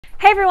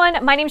Hey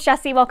everyone, my name's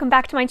Jessie. Welcome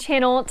back to my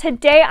channel.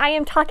 Today I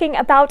am talking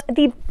about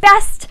the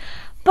best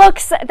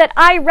books that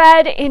I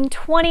read in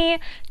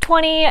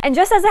 2020. And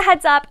just as a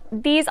heads up,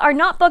 these are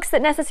not books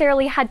that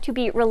necessarily had to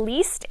be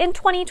released in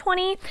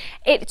 2020.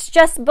 It's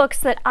just books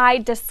that I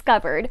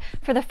discovered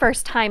for the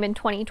first time in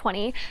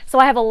 2020. So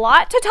I have a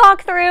lot to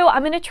talk through.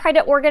 I'm going to try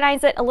to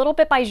organize it a little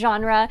bit by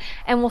genre,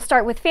 and we'll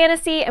start with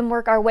fantasy and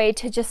work our way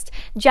to just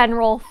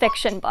general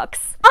fiction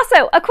books.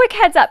 Also, a quick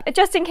heads up,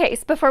 just in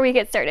case, before we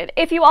get started.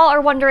 If you all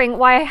are wondering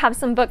why I have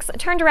some books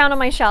turned around on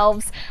my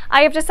shelves,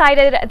 I have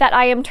decided that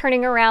I am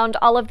turning around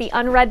all of the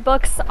unread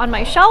books on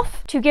my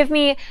shelf to give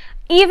me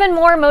even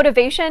more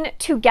motivation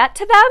to get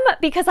to them,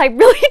 because I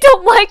really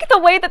don't like the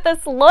way that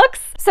this looks.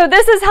 So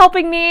this is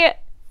helping me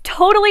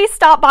totally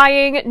stop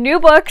buying new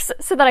books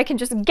so that I can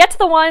just get to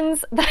the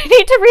ones that I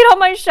need to read on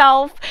my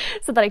shelf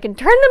so that I can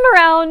turn them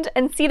around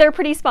and see their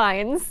pretty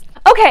spines.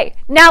 Okay,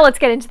 now let's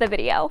get into the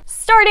video.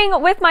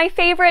 Starting with my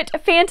favorite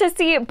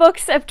fantasy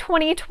books of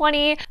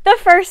 2020, the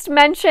first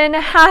mention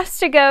has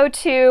to go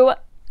to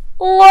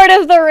Lord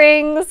of the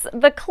Rings,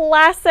 the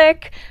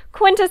classic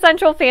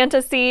quintessential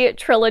fantasy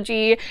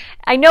trilogy.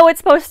 I know it's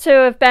supposed to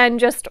have been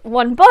just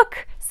one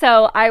book,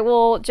 so I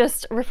will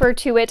just refer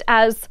to it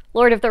as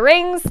Lord of the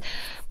Rings,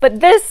 but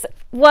this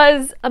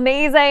was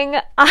amazing.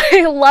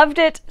 I loved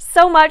it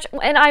so much,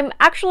 and I'm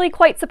actually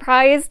quite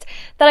surprised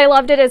that I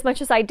loved it as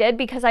much as I did,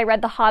 because I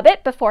read The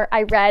Hobbit before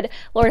I read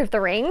Lord of the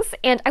Rings,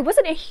 and I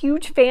wasn't a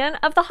huge fan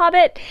of The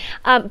Hobbit,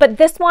 but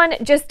this one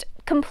just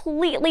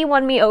completely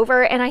won me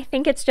over, and I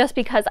think it's just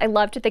because I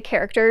loved the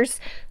characters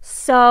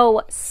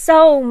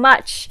so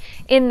much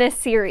in this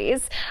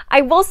series.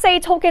 I will say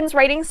Tolkien's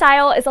writing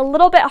style is a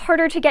little bit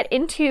harder to get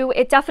into.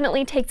 It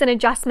definitely takes an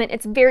adjustment.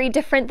 It's very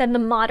different than the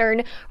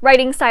modern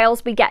writing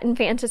styles we get in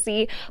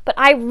fantasy, but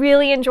I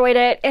really enjoyed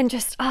it, and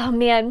just, oh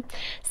man,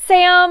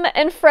 Sam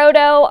and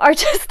Frodo are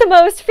just the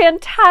most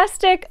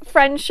fantastic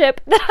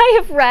friendship that I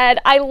have read.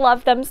 I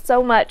love them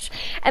so much,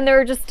 and there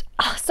are just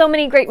so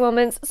many great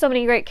moments, so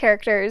many great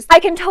characters. I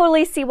can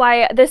totally see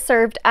why this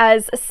served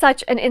as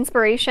such an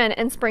inspiration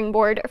and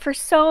springboard for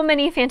so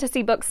many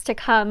fantasy books to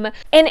come.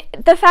 And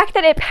the fact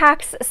that it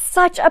packs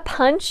such a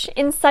punch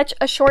in such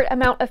a short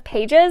amount of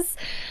pages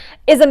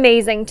is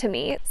amazing to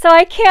me. So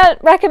I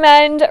can't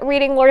recommend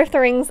reading Lord of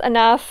the Rings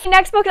enough. The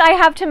next book I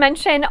have to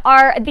mention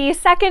are the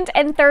second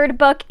and third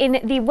book in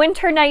the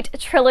Winternight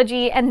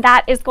trilogy, and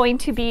that is going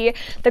to be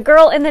The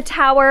Girl in the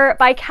Tower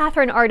by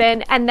Catherine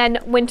Arden, and then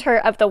Winter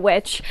of the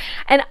Witch.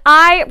 And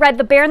I read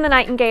The Bear and the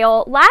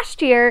Nightingale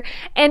last year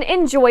and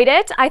enjoyed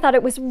it. I thought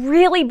it was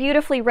really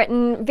beautifully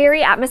written,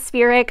 very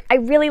atmospheric. I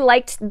really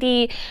liked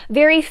the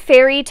very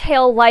fairy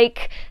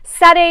tale-like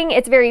setting.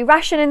 It's very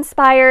Russian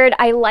inspired.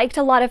 I liked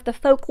a lot of the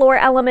folklore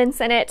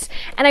elements in it,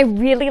 and I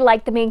really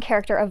liked the main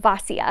character of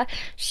Vasya.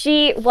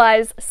 She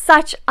was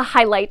such a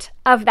highlight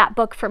of that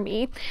book for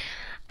me.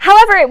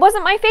 However, it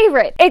wasn't my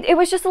favorite. It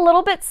was just a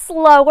little bit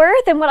slower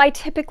than what I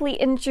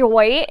typically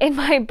enjoy in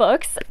my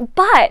books,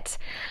 but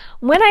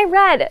when I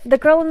read The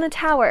Girl in the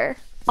Tower,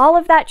 all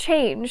of that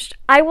changed.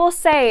 I will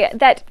say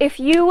that if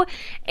you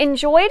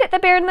enjoyed The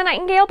Bear and the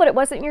Nightingale, but it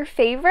wasn't your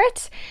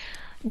favorite,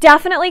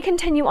 definitely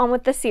continue on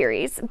with the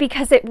series,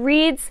 because it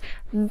reads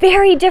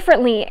very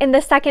differently in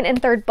the second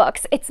and third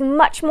books. It's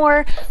much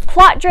more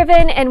plot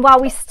driven, and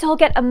while we still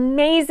get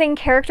amazing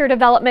character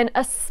development,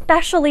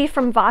 especially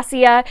from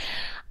Vasya,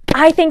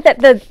 I think that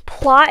the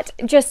plot,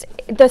 just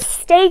the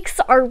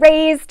stakes are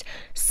raised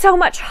so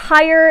much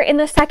higher in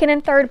the second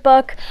and third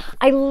book.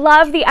 I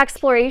love the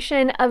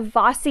exploration of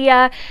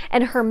Vasya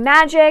and her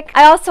magic.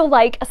 I also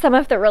like some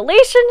of the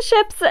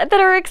relationships that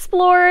are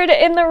explored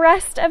in the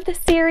rest of the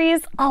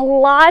series a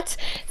lot.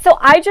 So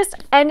I just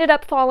ended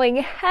up falling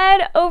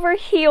head over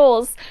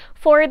heels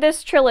for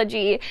this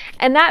trilogy,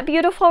 and that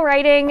beautiful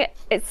writing,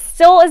 it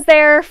still is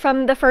there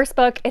from the first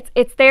book.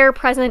 It's there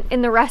present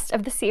in the rest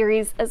of the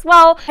series as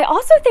well. I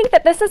also think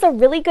that this is a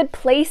really good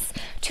place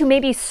to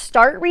maybe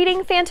start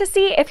reading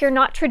fantasy if you're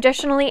not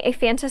traditionally a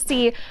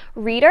fantasy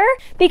reader,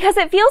 because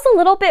it feels a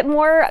little bit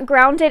more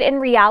grounded in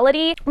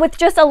reality with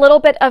just a little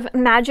bit of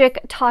magic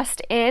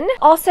tossed in.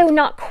 Also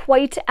not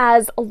quite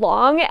as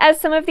long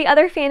as some of the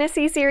other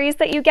fantasy series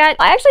that you get.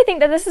 I actually think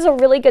that this is a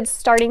really good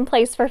starting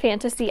place for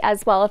fantasy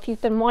as well if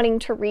you've been wanting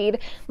to read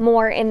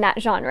more in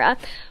that genre.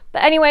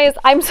 But anyways,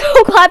 I'm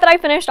so glad that I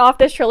finished off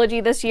this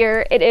trilogy this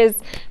year. It is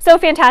so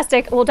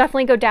fantastic. It will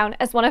definitely go down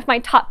as one of my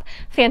top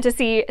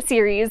fantasy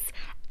series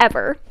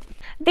ever.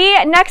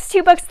 The next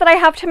two books that I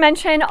have to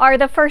mention are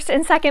the first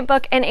and second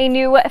book in a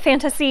new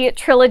fantasy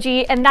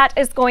trilogy, and that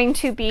is going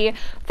to be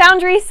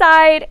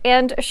Foundryside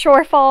and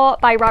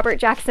Shorefall by Robert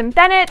Jackson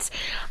Bennett.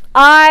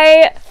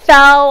 I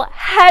fell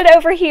head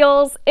over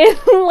heels in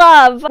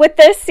love with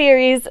this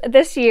series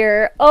this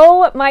year.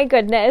 Oh my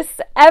goodness.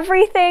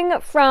 Everything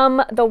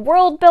from the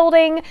world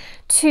building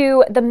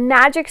to the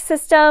magic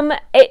system.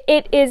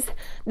 It is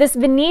this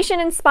Venetian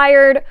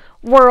inspired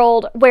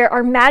world where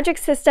our magic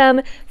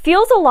system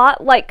feels a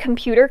lot like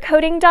computer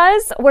coding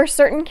does, where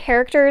certain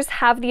characters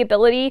have the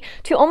ability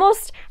to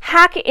almost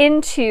hack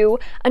into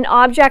an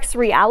object's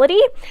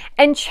reality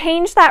and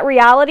change that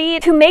reality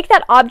to make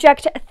that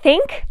object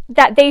think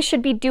that they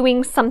should be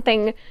doing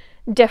something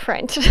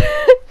different.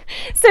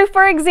 So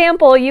for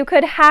example, you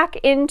could hack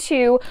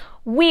into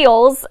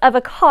wheels of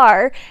a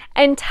car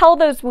and tell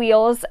those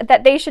wheels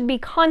that they should be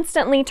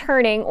constantly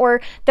turning,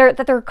 or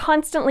that they're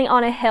constantly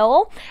on a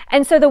hill,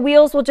 and so the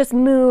wheels will just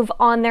move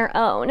on their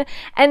own.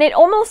 And it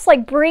almost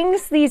like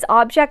brings these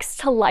objects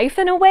to life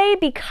in a way,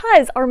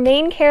 because our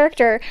main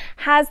character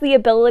has the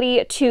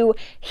ability to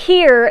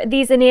hear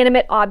these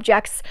inanimate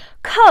objects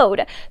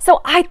code.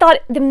 So I thought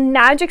the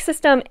magic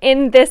system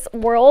in this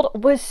world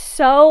was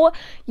so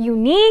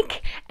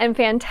unique and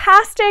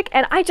fantastic,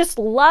 and I just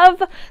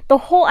love the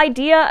whole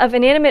idea of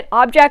inanimate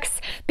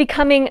objects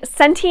becoming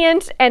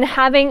sentient and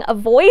having a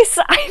voice.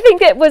 I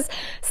think it was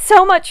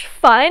so much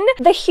fun.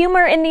 The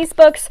humor in these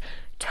books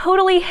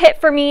totally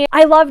hit for me.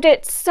 I loved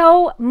it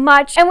so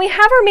much. And we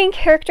have our main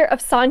character of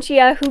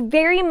Sanchia, who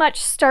very much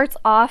starts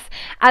off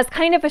as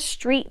kind of a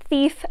street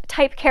thief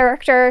type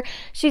character.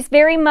 She's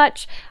very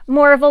much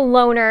more of a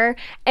loner,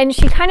 and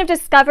she kind of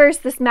discovers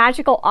this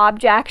magical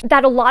object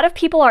that a lot of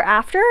people are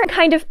after, and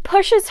kind of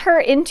pushes her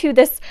into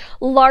this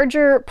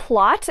larger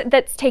plot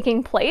that's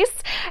taking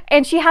place.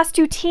 And she has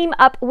to team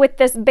up with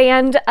this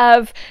band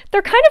of,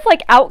 they're kind of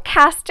like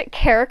outcast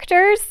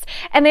characters,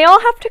 and they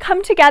all have to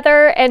come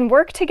together and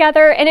work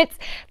together, and it's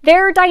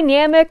their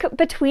dynamic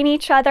between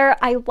each other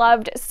I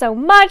loved so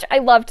much. I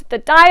loved the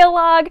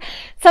dialogue.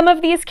 Some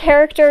of these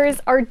characters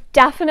are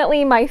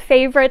definitely my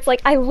favorites.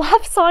 Like, I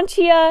love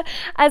Sanchia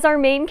as our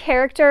main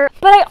character,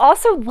 but I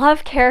also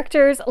love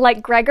characters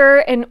like Gregor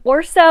and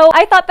Orso.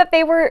 I thought that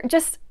they were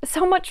just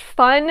so much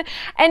fun,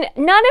 and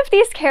none of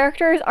these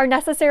characters are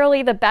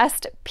necessarily the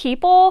best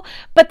people,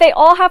 but they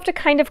all have to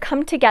kind of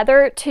come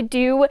together to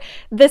do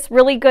this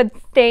really good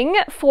thing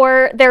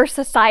for their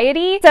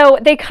society. So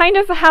they kind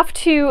of have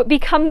to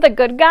become the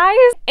good guys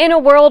in a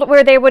world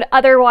where they would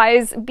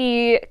otherwise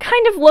be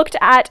kind of looked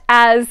at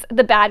as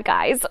the bad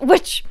guys,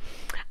 which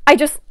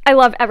I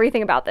love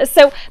everything about this.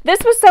 So this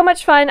was so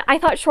much fun. I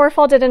thought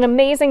Shorefall did an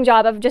amazing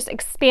job of just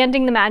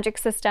expanding the magic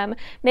system,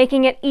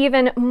 making it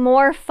even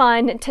more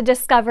fun to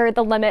discover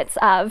the limits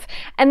of.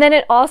 And then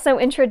it also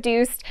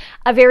introduced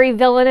a very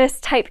villainous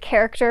type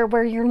character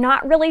where you're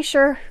not really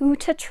sure who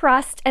to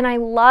trust. And I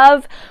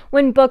love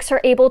when books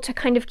are able to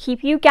kind of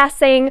keep you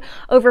guessing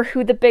over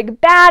who the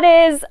big bad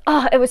is.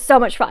 Oh, it was so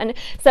much fun.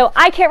 So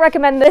I can't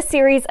recommend this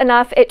series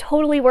enough. It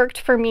totally worked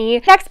for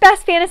me. Next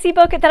best fantasy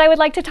book that I would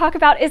like to talk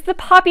about is The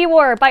Poppy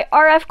War by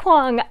R.F.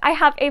 Kuang. I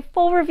have a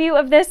full review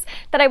of this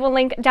that I will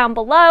link down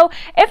below.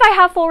 If I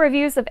have full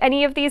reviews of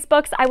any of these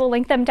books, I will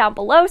link them down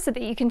below so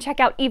that you can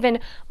check out even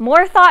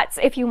more thoughts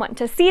if you want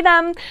to see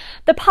them.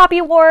 The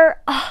Poppy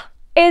War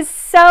is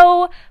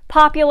so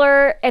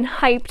popular and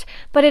hyped,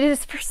 but it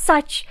is for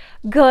such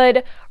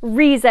good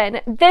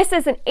reason. This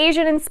is an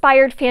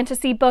Asian-inspired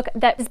fantasy book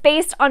that is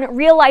based on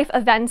real-life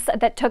events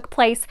that took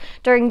place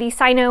during the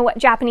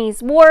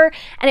Sino-Japanese War,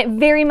 and it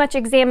very much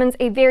examines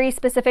a very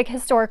specific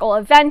historical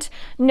event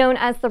known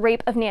as the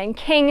Rape of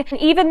Nanking. And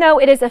even though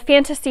it is a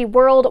fantasy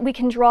world, we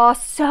can draw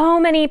so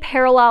many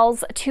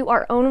parallels to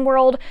our own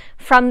world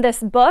from this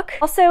book.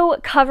 Also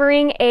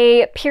covering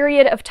a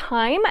period of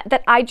time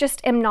that I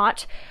just am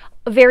not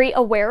very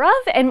aware of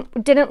and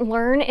didn't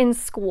learn in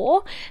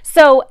school.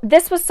 So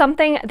this was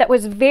something that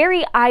was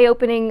very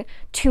eye-opening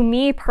to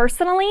me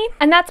personally,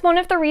 and that's one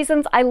of the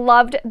reasons I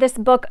loved this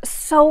book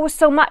so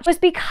much, was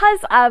because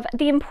of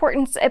the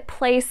importance it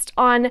placed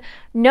on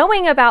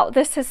knowing about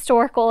this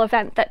historical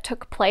event that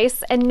took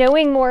place and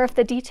knowing more of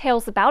the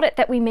details about it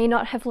that we may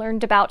not have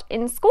learned about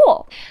in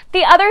school.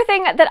 The other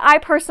thing that I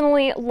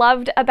personally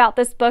loved about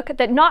this book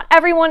that not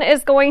everyone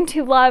is going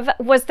to love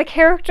was the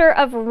character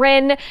of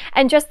Rin,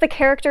 and just the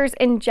characters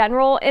in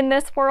general in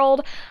this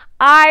world.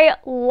 I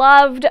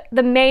loved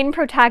the main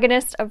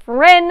protagonist of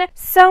Rin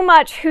so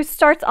much, who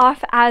starts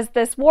off as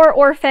this war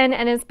orphan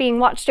and is being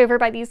watched over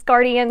by these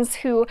guardians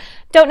who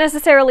don't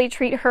necessarily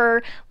treat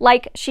her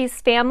like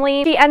she's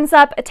family. She ends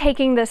up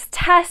taking this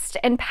test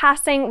and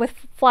passing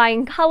with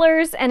flying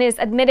colors and is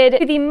admitted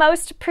to the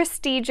most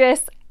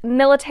prestigious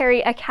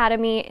military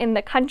academy in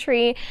the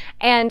country,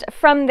 and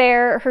from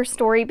there her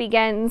story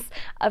begins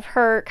of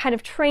her kind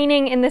of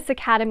training in this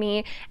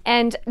academy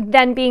and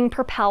then being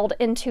propelled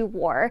into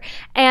war.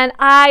 And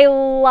I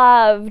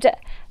loved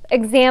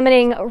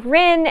examining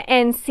Rin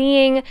and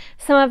seeing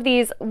some of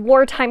these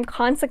wartime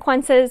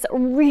consequences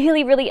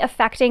really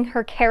affecting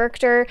her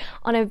character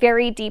on a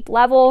very deep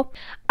level.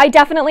 I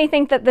definitely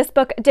think that this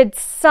book did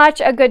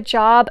such a good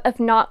job of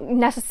not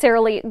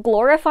necessarily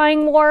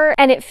glorifying war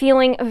and it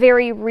feeling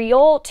very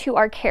real to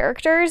our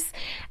characters.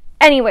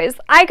 Anyways,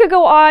 I could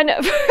go on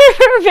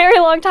for a very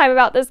long time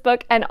about this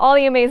book and all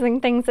the amazing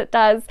things it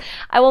does.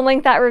 I will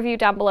link that review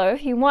down below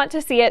if you want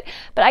to see it,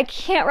 but I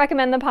can't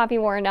recommend The Poppy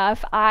War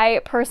enough. I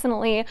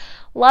personally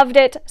loved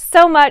it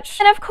so much.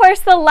 And of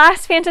course, the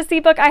last fantasy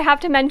book I have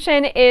to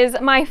mention is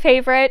my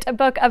favorite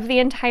book of the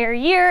entire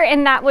year,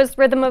 and that was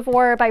Rhythm of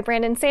War by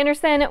Brandon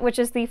Sanderson, which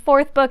is the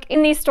 4th book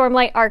in the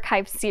Stormlight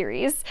Archives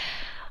series.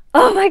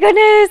 Oh my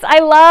goodness, I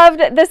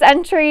loved this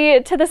entry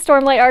to the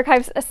Stormlight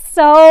Archives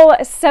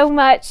so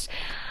much.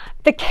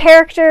 The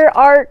character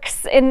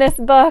arcs in this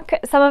book,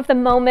 some of the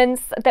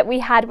moments that we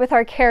had with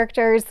our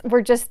characters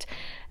were just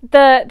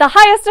the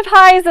highest of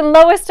highs and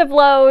lowest of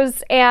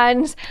lows,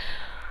 and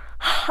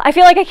I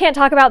feel like I can't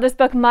talk about this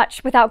book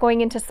much without going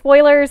into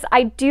spoilers.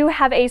 I do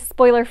have a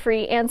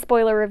spoiler-free and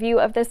spoiler review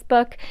of this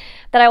book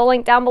that I will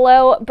link down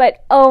below,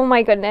 but oh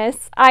my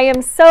goodness, I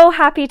am so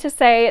happy to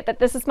say that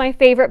this is my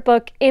favorite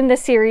book in the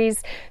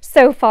series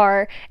so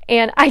far,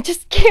 and I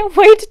just can't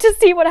wait to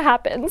see what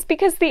happens,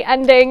 because the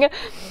ending,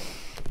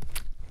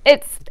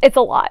 it's a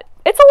lot.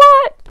 It's a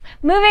lot.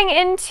 Moving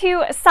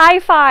into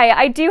sci-fi,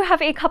 I do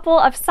have a couple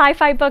of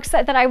sci-fi books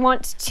that I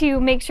want to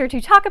make sure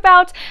to talk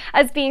about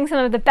as being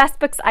some of the best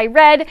books I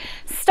read,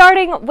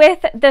 starting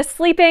with the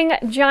Sleeping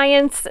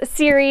Giants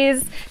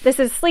series. This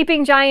is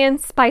Sleeping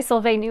Giants by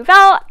Sylvain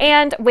Neuvel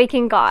and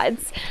Waking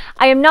Gods.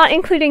 I am not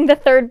including the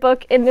 3rd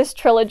book in this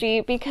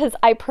trilogy because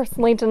I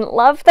personally didn't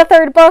love the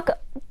 3rd book,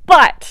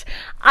 but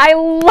I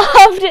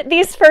loved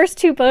these first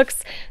 2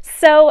 books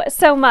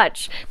so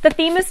much. The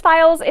Themis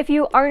Files, if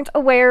you aren't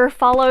aware,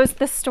 follows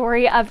the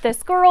story of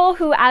this girl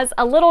who as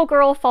a little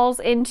girl falls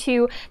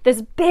into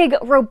this big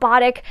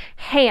robotic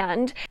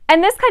hand.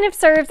 And this kind of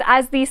serves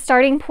as the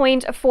starting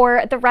point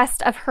for the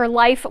rest of her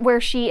life, where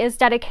she is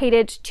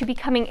dedicated to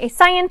becoming a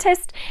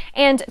scientist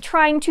and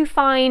trying to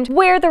find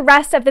where the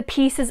rest of the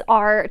pieces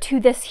are to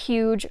this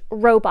huge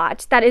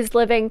robot that is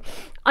living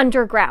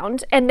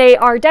underground. And they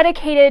are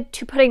dedicated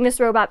to putting this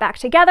robot back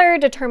together,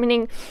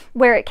 determining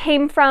where it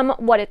came from,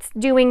 what it's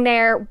doing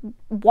there,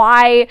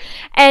 why.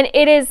 And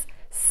it is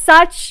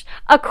such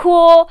a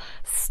cool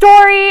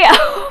story.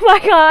 Oh my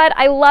god,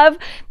 I love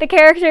the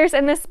characters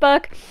in this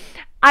book.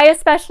 I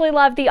especially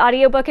love the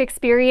audiobook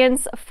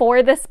experience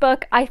for this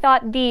book. I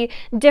thought the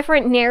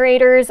different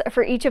narrators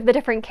for each of the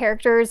different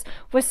characters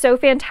was so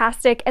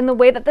fantastic, and the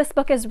way that this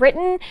book is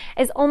written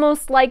is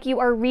almost like you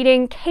are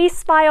reading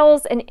case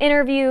files and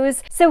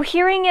interviews. So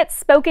hearing it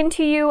spoken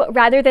to you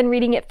rather than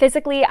reading it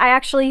physically, I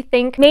actually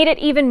think made it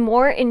even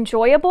more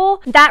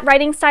enjoyable. That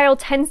writing style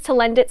tends to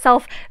lend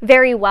itself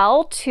very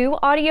well to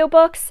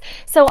audiobooks,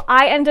 so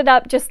I ended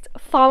up just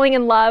falling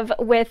in love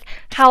with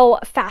how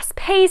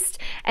fast-paced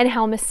and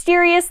how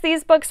mysterious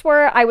these books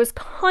were. I was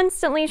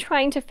constantly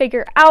trying to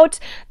figure out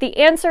the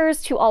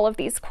answers to all of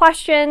these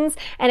questions,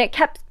 and it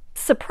kept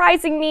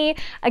surprising me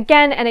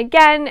again and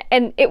again,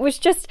 and it was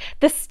just,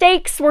 the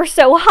stakes were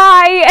so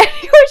high and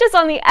you were just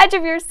on the edge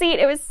of your seat.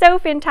 It was so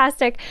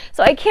fantastic.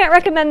 So I can't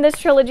recommend this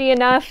trilogy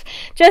enough.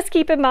 Just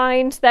keep in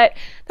mind that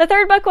the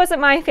 3rd book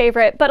wasn't my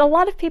favorite, but a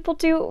lot of people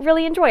do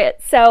really enjoy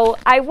it. So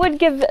I would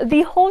give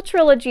the whole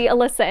trilogy a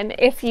listen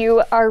if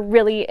you are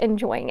really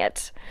enjoying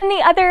it. And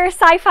the other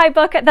sci-fi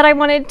book that I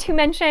wanted to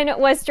mention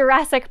was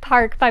Jurassic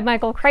Park by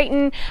Michael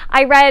Crichton.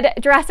 I read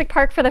Jurassic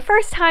Park for the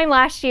first time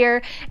last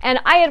year, and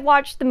I had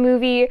watched the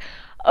movie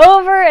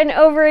over and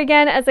over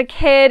again as a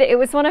kid. It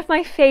was one of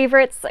my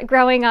favorites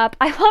growing up.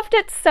 I loved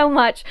it so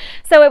much.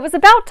 So it was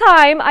about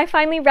time I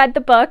finally read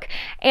the book,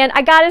 and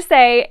I gotta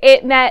say,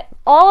 it met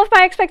all of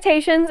my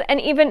expectations and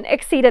even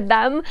exceeded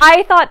them.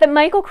 I thought that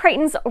Michael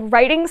Crichton's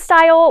writing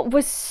style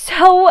was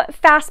so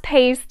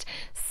fast-paced,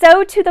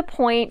 so to the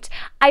point.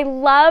 I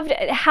loved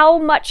how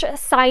much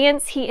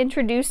science he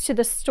introduced to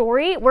the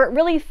story, where it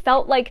really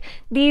felt like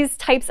these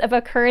types of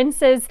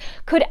occurrences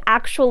could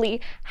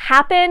actually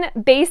happen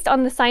based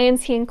on the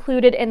science he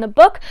included in the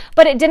book,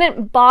 but it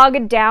didn't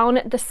bog down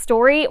the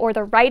story or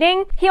the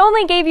writing. He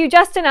only gave you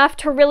just enough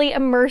to really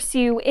immerse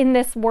you in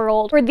this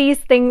world where these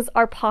things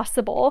are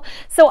possible.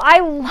 So I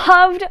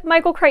loved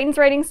Michael Crichton's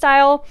writing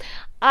style.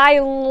 I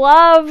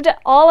loved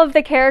all of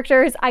the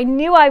characters. I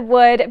knew I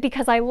would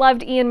because I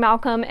loved Ian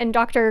Malcolm and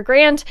Dr.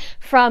 Grant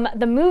from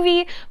the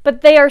movie,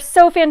 but they are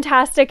so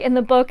fantastic in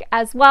the book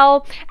as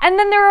well. And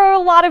then there are a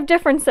lot of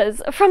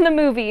differences from the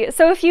movie.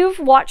 So if you've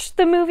watched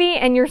the movie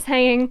and you're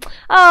saying,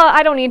 oh,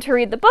 I don't need to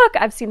read the book,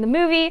 I've seen the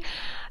movie,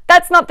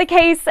 that's not the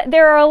case.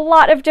 There are a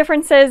lot of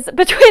differences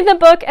between the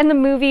book and the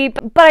movie,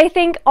 but I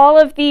think all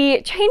of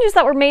the changes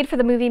that were made for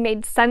the movie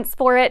made sense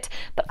for it.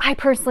 But I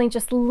personally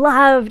just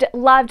loved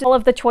all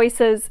of the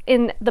choices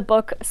in the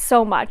book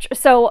so much.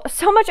 So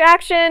much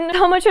action,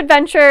 so much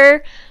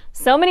adventure,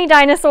 so many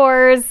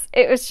dinosaurs.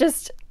 It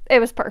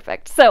was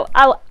perfect. So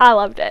I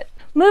loved it.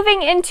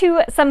 moving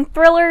into some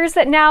thrillers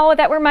now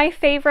that were my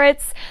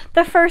favorites.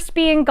 The first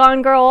being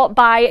Gone Girl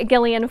by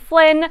Gillian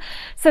Flynn.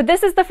 So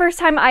this is the first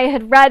time I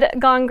had read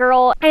Gone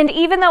Girl, and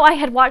even though I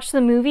had watched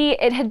the movie,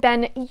 it had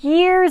been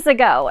years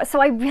ago, so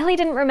I really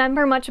didn't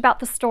remember much about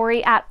the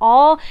story at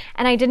all,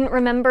 and I didn't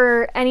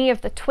remember any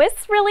of the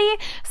twists really,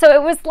 so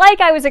it was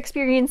like I was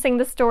experiencing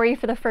the story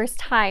for the first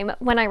time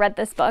when I read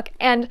this book,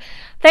 and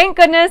thank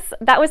goodness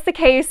that was the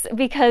case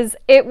because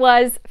it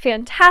was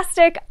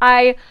fantastic.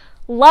 I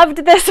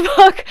loved this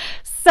book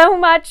so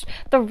much.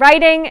 The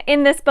writing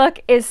in this book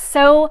is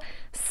so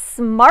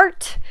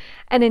smart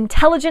and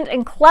intelligent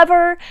and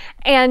clever,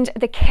 and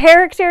the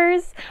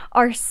characters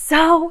are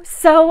so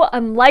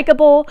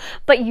unlikable,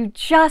 but you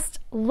just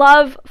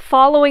love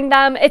following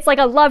them. It's like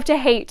a love to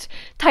hate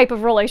type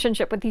of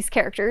relationship with these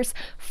characters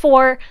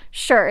for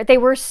sure. They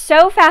were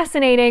so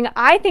fascinating.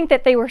 I think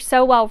that they were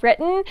so well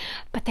written,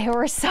 but they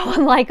were so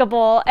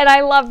unlikable, and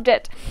I loved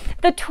it.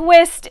 The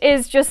twist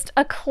is just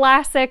a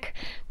classic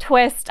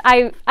twist.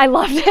 I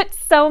loved it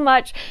so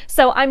much.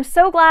 So I'm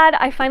so glad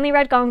I finally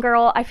read Gone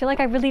Girl. I feel like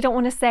I really don't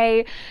want to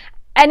say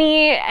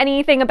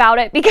anything about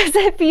it because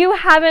if you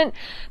haven't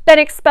been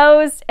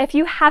exposed, if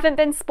you haven't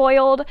been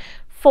spoiled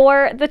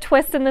for the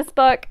twist in this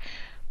book,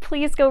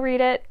 please go read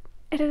it.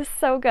 It is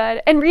so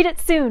good. And read it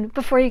soon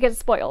before you get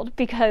spoiled,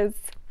 because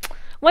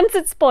once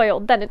it's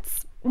spoiled, then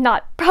it's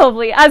not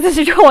probably as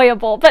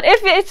enjoyable, but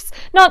if it's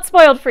not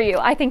spoiled for you,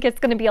 I think it's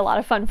going to be a lot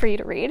of fun for you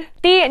to read.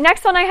 The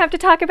next one I have to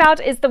talk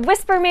about is The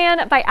Whisper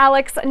Man by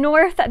Alex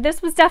North.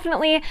 This was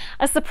definitely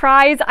a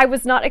surprise. I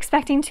was not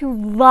expecting to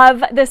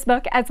love this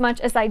book as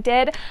much as I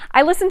did.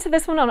 I listened to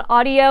this one on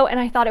audio and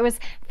I thought it was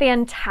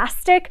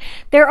fantastic.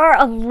 There are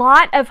a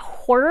lot of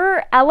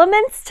horror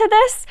elements to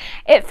this.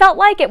 It felt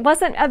like it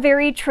wasn't a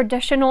very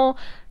traditional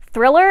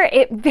thriller.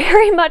 It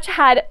very much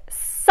had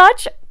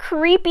such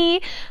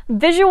creepy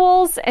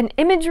visuals and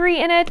imagery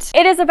in it.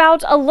 It is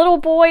about a little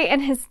boy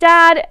and his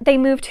dad. They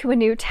move to a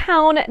new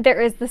town. There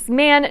is this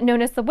man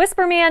known as the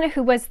Whisper Man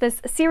who was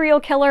this serial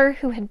killer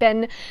who had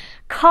been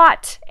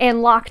caught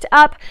and locked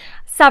up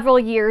several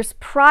years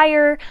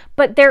prior,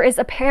 but there is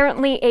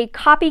apparently a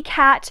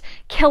copycat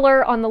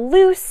killer on the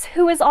loose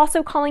who is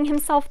also calling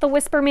himself the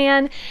Whisper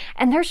Man,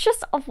 and there's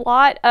just a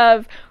lot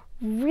of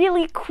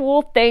really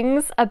cool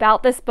things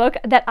about this book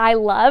that I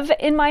love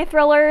in my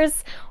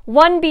thrillers.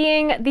 One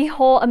being the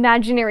whole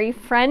imaginary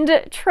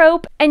friend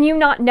trope, and you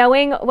not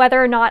knowing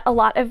whether or not a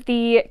lot of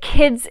the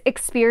kids'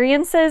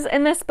 experiences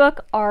in this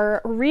book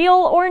are real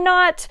or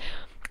not.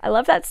 I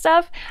love that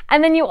stuff.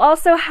 And then you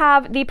also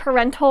have the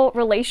parental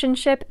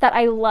relationship that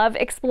I love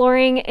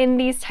exploring in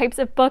these types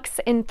of books,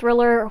 in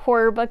thriller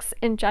horror books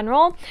in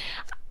general.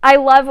 I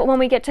love when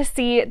we get to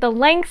see the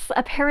lengths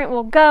a parent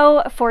will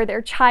go for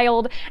their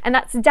child, and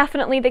that's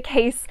definitely the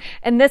case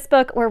in this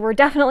book, where we're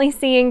definitely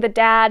seeing the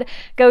dad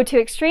go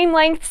to extreme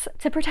lengths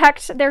to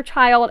protect their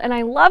child, and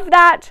I love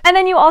that. And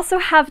then you also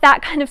have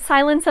that kind of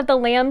Silence of the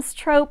Lambs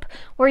trope,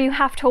 where you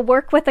have to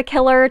work with a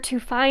killer to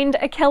find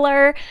a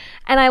killer,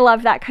 and I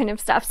love that kind of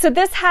stuff. So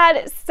this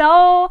had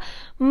so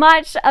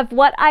much of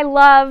what I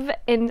love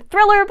in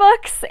thriller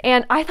books,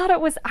 and I thought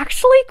it was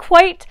actually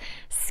quite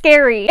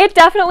scary. It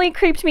definitely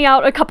creeped me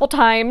out a couple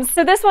times.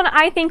 So this one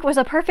I think was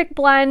a perfect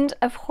blend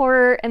of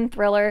horror and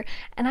thriller,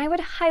 and I would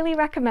highly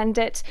recommend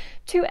it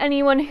to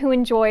anyone who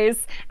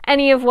enjoys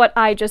any of what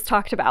I just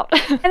talked about.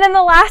 And then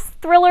the last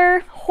thriller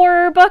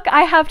horror book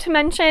I have to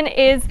mention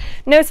is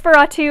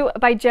Nosferatu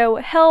by Joe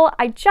Hill.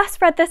 I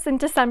just read this in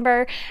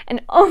December,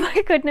 and oh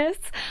my goodness,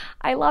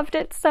 I loved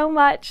it so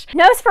much.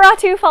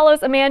 Nosferatu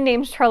follows a man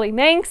named Charlie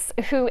Manx,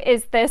 who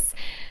is this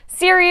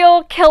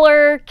serial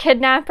killer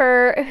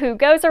kidnapper who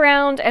goes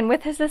around and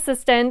with his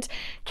assistant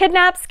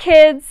kidnaps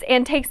kids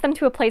and takes them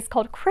to a place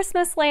called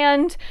Christmas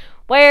Land,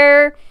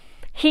 where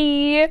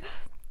he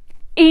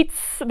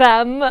eats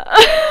them.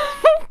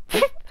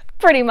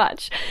 Pretty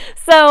much.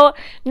 So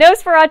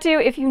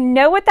Nosferatu, if you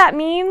know what that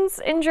means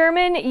in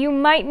German, you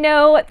might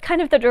know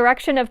kind of the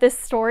direction of this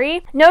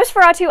story.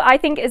 Nosferatu, I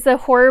think, is a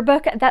horror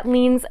book that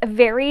leans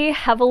very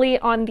heavily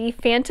on the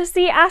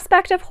fantasy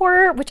aspect of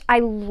horror, which I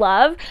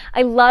love.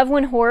 I love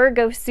when horror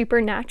goes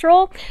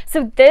supernatural.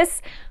 So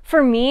this,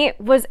 for me,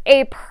 was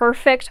a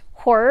perfect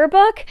horror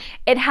book.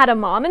 It had a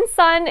mom and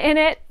son in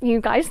it.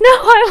 You guys know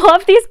I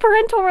love these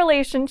parental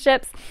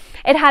relationships.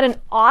 It had an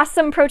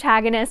awesome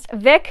protagonist.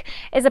 Vic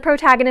is a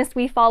protagonist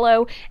we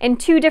follow in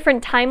two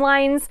different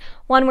timelines,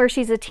 one where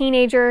she's a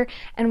teenager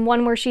and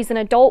one where she's an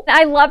adult.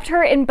 I loved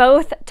her in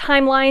both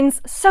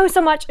timelines so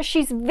much.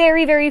 She's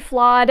very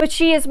flawed, but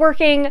she is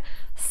working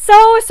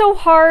so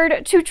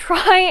hard to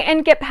try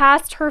and get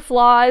past her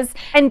flaws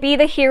and be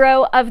the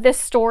hero of this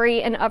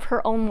story and of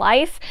her own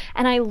life,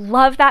 and I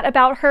love that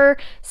about her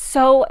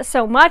so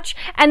much.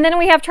 And then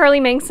we have Charlie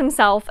Manx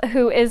himself,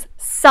 who is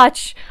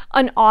such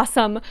an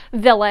awesome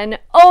villain.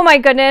 Oh my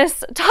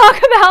goodness,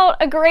 talk about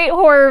a great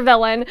horror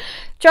villain.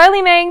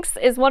 Charlie Manx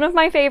is one of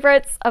my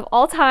favorites of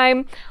all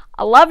time.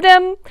 I loved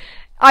him.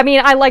 I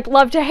mean, I like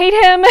love to hate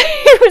him.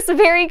 It was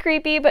very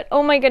creepy, but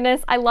oh my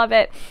goodness, I love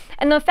it.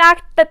 And the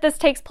fact that this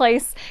takes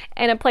place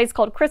in a place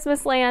called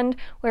Christmas Land,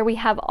 where we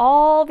have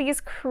all these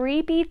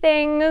creepy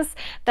things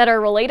that are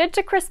related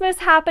to Christmas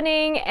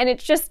happening, and it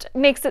just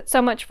makes it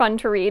so much fun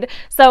to read.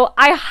 So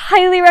I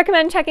highly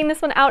recommend checking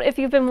this one out if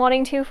you've been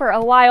wanting to for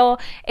a while.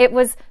 It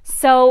was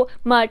so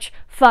much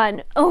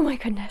fun. Oh my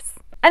goodness.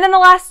 And then the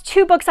last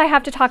two books I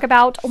have to talk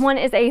about, one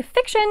is a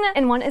fiction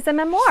and one is a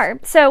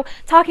memoir. So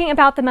talking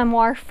about the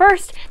memoir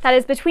first, that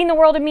is Between the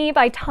World and Me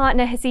by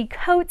Ta-Nehisi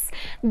Coates.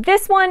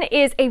 This one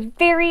is a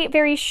very,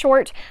 very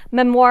short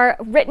memoir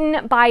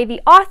written by the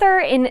author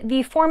in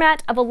the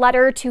format of a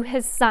letter to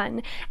his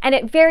son. And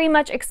it very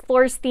much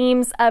explores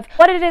themes of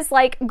what it is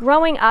like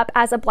growing up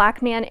as a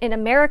Black man in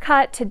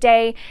America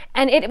today.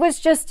 And it was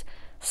just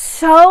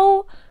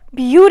so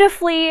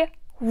beautifully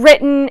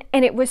written,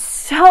 and it was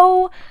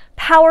so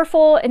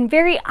powerful and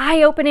very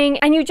eye-opening,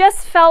 and you just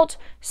felt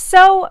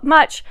so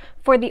much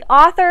for the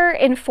author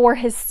and for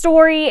his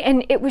story,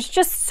 and it was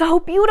just so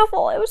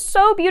beautiful. It was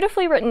so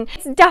beautifully written.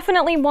 It's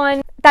definitely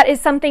one that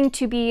is something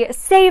to be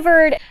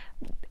savored.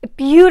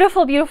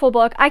 Beautiful, beautiful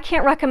book. I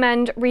can't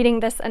recommend reading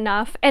this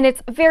enough, and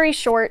it's very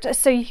short,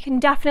 so you can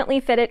definitely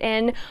fit it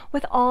in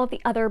with all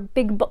the other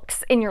big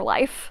books in your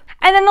life.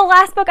 And then the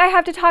last book I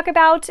have to talk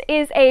about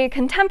is a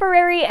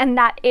contemporary, and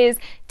that is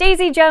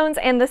Daisy Jones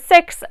and the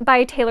Six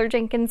by Taylor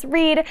Jenkins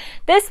Reid.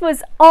 This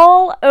was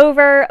all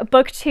over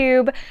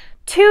BookTube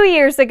 2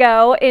 years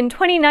ago in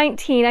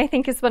 2019, I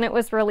think is when it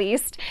was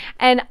released,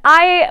 and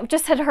I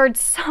just had heard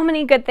so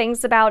many good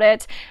things about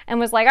it and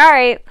was like, all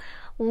right,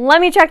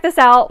 let me check this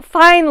out.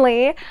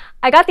 Finally,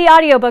 I got the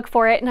audiobook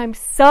for it, and I'm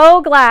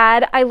so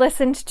glad I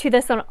listened to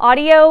this on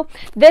audio.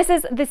 This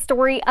is the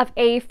story of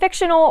a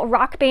fictional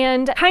rock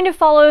band, kind of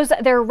follows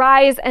their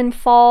rise and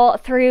fall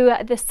through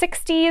the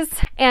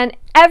 60s, and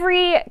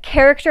every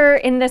character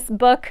in this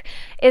book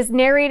is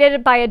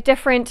narrated by a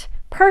different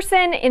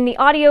person in the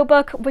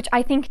audiobook, which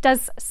I think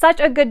does such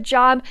a good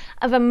job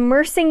of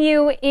immersing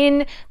you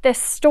in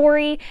this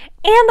story.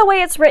 And the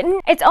way it's written,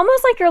 it's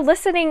almost like you're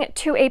listening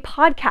to a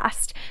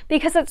podcast,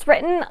 because it's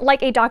written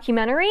like a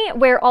documentary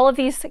where all of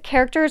these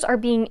characters are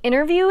being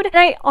interviewed. And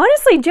I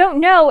honestly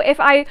don't know if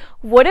I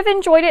would have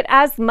enjoyed it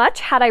as much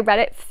had I read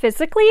it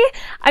physically.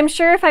 I'm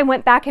sure if I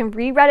went back and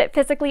reread it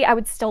physically, I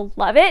would still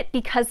love it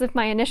because of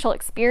my initial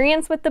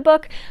experience with the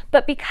book.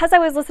 But because I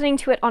was listening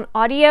to it on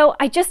audio,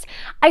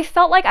 I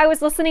felt like I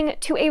was listening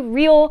to a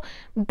real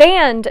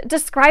band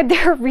describe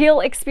their real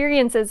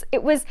experiences.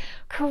 It was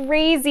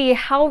crazy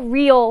how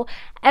real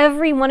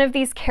every one of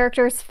these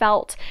characters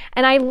felt.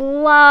 And I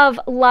love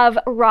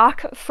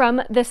rock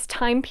from this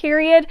time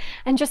period,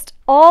 and just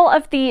all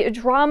of the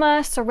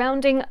drama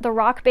surrounding the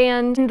rock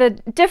band and the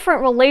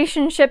different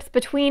relationships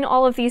between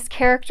all of these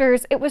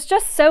characters. It was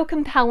just so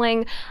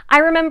compelling. I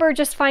remember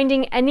just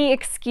finding any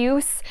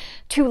excuse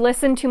to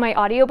listen to my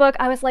audiobook.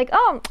 I was like,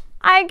 oh,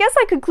 I guess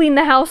I could clean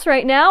the house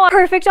right now.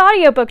 Perfect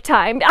audiobook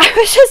time. I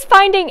was just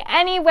finding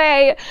any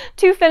way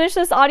to finish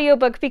this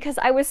audiobook because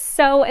I was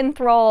so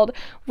enthralled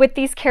with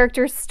these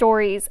characters'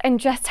 stories and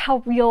just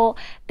how real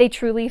they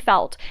truly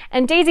felt.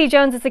 And Daisy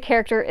Jones as a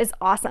character is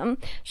awesome.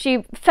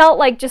 She felt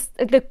like just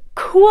the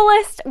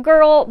coolest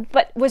girl,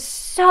 but was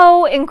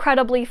so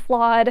incredibly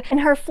flawed, and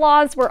her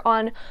flaws were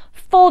on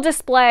full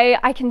display.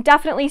 I can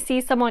definitely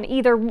see someone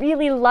either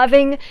really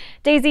loving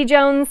Daisy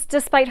Jones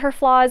despite her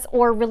flaws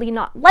or really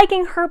not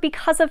liking her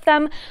because of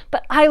them,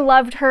 but I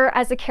loved her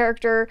as a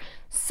character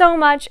so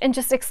much, and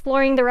just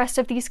exploring the rest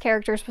of these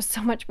characters was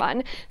so much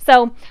fun.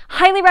 So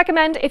highly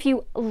recommend if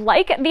you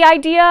like the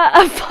idea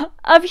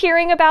of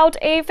hearing about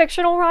a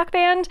fictional rock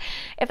band.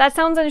 If that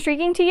sounds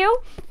intriguing to you,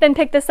 then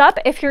pick this up.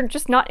 If you're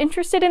just not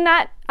interested in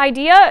that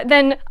idea,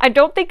 then I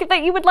don't think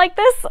that you would like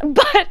this,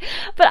 but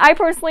I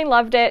personally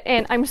loved it,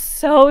 and I'm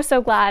so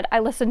glad I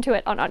listened to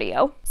it on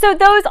audio. So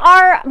those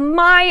are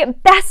my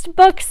best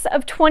books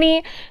of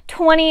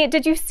 2020.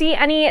 Did you see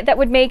any that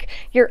would make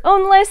your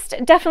own list?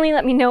 Definitely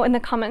let me know in the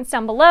comments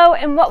down below.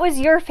 And what was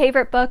your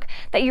favorite book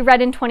that you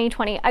read in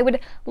 2020? I would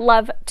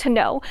love to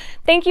know.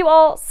 Thank you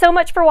all so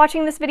much for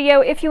watching this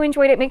video. If you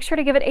enjoyed it, make sure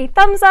to give it a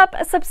thumbs up,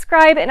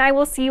 subscribe, and I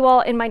will see you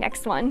all in my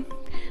next one.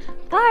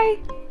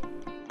 Bye!